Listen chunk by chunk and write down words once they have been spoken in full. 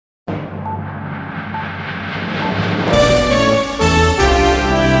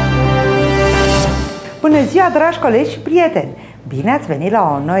ziua, dragi colegi și prieteni! Bine ați venit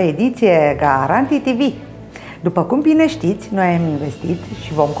la o nouă ediție Garantii TV! După cum bine știți, noi am investit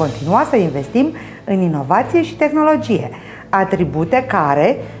și vom continua să investim în inovație și tehnologie, atribute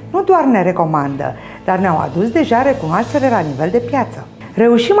care nu doar ne recomandă, dar ne-au adus deja recunoaștere la nivel de piață.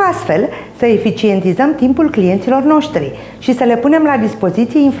 Reușim astfel să eficientizăm timpul clienților noștri și să le punem la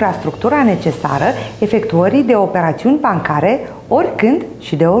dispoziție infrastructura necesară efectuării de operațiuni bancare oricând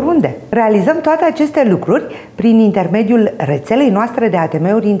și de oriunde. Realizăm toate aceste lucruri prin intermediul rețelei noastre de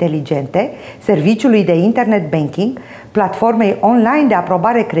ATM-uri inteligente, serviciului de internet banking, platformei online de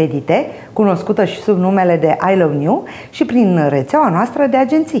aprobare credite, cunoscută și sub numele de I Love You, și prin rețeaua noastră de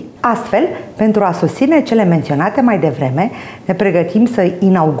agenții. Astfel, pentru a susține cele menționate mai devreme, ne pregătim să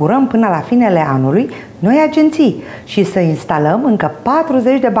inaugurăm până la finele anului noi agenții și să instalăm încă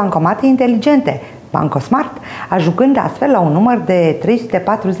 40 de bancomate inteligente, BancoSmart, ajungând astfel la un număr de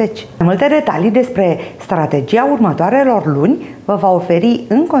 340. Multe detalii despre strategia următoarelor luni vă va oferi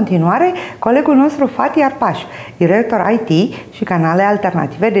în continuare colegul nostru Fati Arpaș, director IT și canale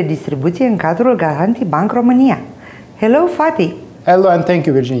alternative de distribuție în cadrul Garantii Bank România. Hello, Fati! Hello and thank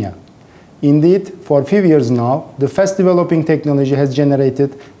you, Virginia. Indeed, for a few years now, the fast developing technology has generated,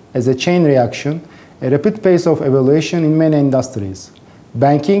 as a chain reaction, a rapid pace of evolution in many industries.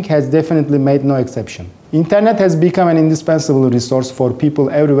 Banking has definitely made no exception. Internet has become an indispensable resource for people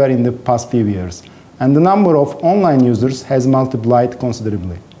everywhere in the past few years, and the number of online users has multiplied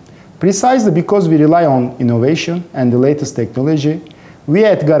considerably. Precisely because we rely on innovation and the latest technology, we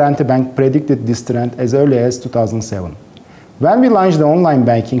at Garanti Bank predicted this trend as early as 2007. When we launched the online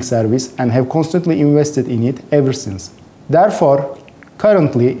banking service and have constantly invested in it ever since. Therefore,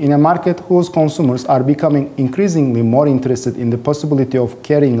 currently, in a market whose consumers are becoming increasingly more interested in the possibility of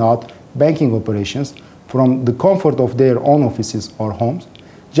carrying out banking operations from the comfort of their own offices or homes,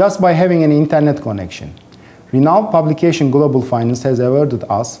 just by having an internet connection. Renowned publication Global Finance has awarded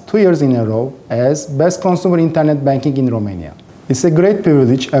us 2 years in a row as Best Consumer Internet Banking in Romania. It's a great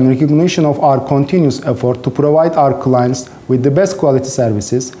privilege and recognition of our continuous effort to provide our clients with the best quality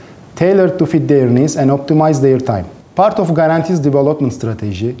services, tailored to fit their needs and optimize their time. Part of Garanti's development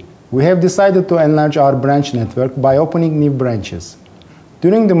strategy, we have decided to enlarge our branch network by opening new branches.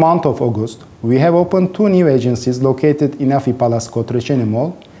 During the month of August, we have opened 2 new agencies located in Afi Palace Cotroceni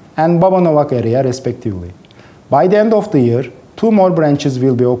Mall and Baba Novak area respectively. By the end of the year, 2 more branches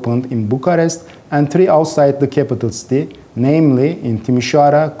will be opened in Bucharest and 3 outside the capital city, namely in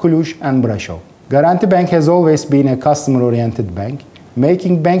Timișoara, Cluj and Brașov. Garanti Bank has always been a customer-oriented bank,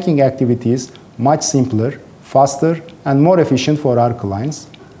 making banking activities much simpler, faster and more efficient for our clients,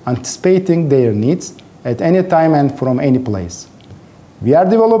 anticipating their needs at any time and from any place. We are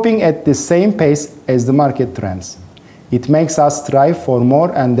developing at the same pace as the market trends. It makes us strive for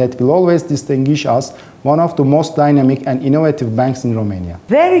more, and that will always distinguish us one of the most dynamic and innovative banks in Romania.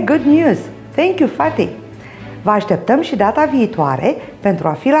 Very good news! Thank you, Fati! Vă așteptăm și data viitoare pentru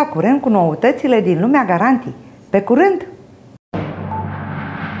a fi la curent cu noutățile din lumea Garantii. Pe curând!